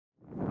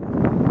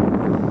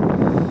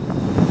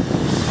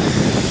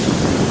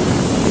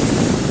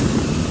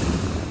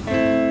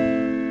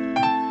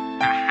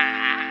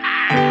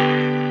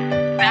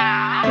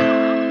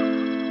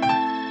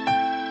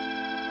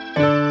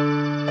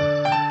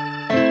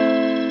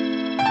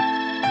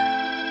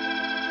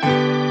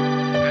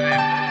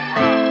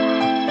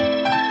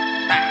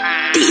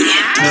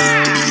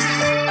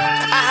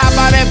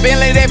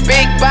Bentley, that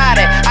big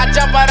body. I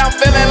jump out, I'm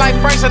feeling like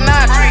Frank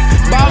Sinatra.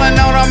 Ballin'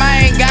 on them,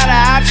 I ain't got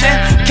an option.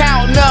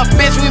 Counting up,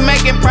 bitch, we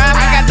making profit.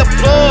 I got the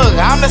plug,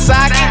 I'm the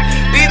socket.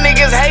 These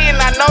niggas hating,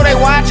 I know they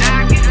watching.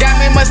 Got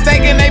me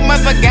mistaken, they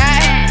must forgot.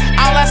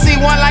 All I see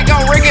one like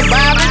I'm Ricky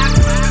Bobby.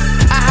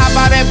 I hop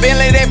out that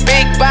Bentley, that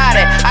big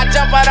body. I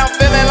jump out, I'm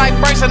feeling like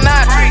Frank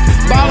Sinatra.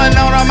 Ballin'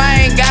 on them,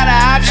 I ain't got an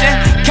option.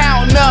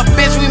 Counting up,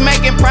 bitch, we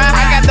making profit.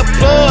 I got the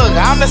plug,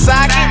 I'm the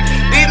socket.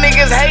 These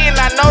niggas hating,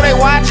 I know they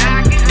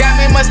watching. Got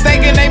me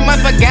mistaken, they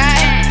must forgot.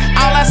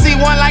 All I see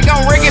one like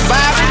I'm Ricky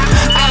Bobby.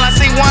 All I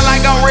see one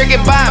like I'm Ricky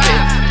Bobby.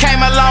 Came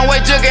a long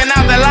way jugging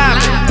out the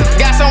lobby.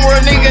 Got some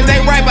real niggas, they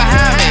right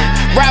behind me.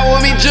 Ride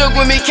with me, jug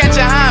with me, catch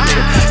a homie.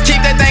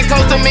 Keep that thing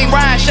close to me,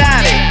 ride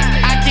shiny.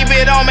 I keep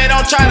it on me,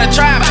 don't try to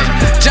try me.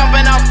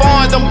 Jumping off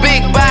phones, them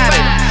big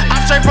bodies. I'm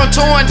straight from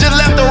touring, just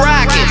left the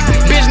Rockets.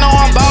 Bitch know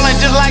I'm ballin'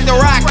 just like the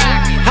Rocket.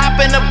 Hop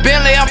in the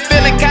Bentley, I'm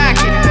feeling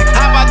cocky.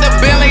 Hop out the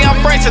Bentley, I'm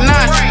Frank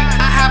Sinatra.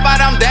 I hop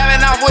out, I'm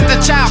dabbing off with the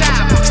chopper.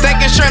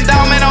 Steak and shrimp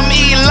down, man, I'm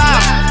eating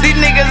lobster. These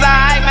niggas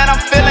alright, man, I'm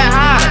feeling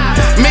hot.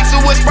 Mix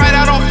it with Sprite,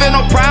 I don't feel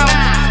no problem.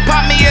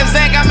 Pop me a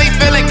Zach, got me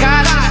feeling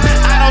cautious.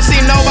 I don't see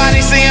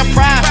nobody seeing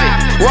profit.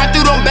 Run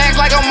through them bags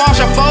like a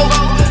Marshall folks.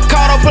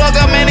 Call the plug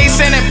up, man, he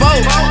sending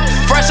boats.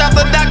 Fresh off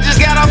the dock, just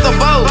got off the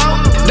boat.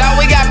 Dawg,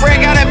 we got bread,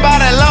 got it by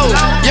the load.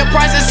 Your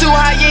price is too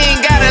high, you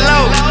ain't got it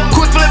low.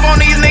 Quick flip on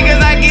these niggas,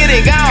 I get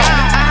it gone.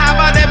 I hop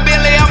out that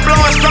Bentley, I'm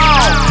blowing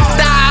strong.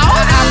 Dawg,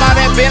 I hop out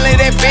that Bentley,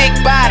 that big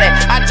body.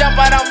 I jump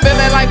out, I'm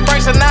feeling like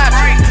Frank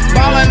Sinatra.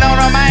 Ballin' on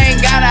them, I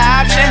ain't got an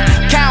option.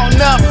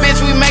 Counting up, bitch,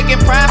 we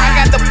making profit. I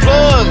got the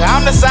plug,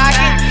 I'm the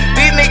socket.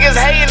 These niggas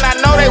hating, I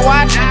know they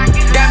watching.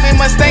 Got me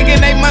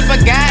mistaken, they must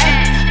forgot.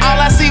 All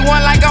I see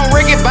one like I'm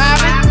Ricky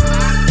Bobby.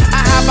 I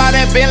hop out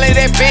that Bentley,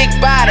 that big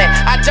body.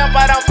 I jump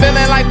out, I'm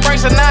feeling like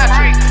Frank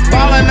Sinatra.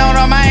 Ballin' on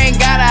them, I ain't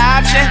got an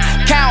option.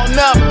 Counting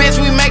up, bitch,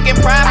 we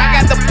making profit.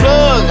 I got the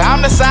plug,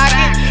 I'm the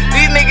socket.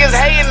 These niggas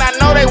hating, I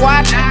know they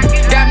watching.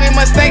 Got me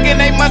mistaken,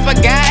 they must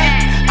forgot.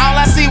 All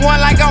I see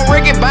one like I'm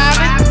Ricky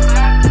Bobby.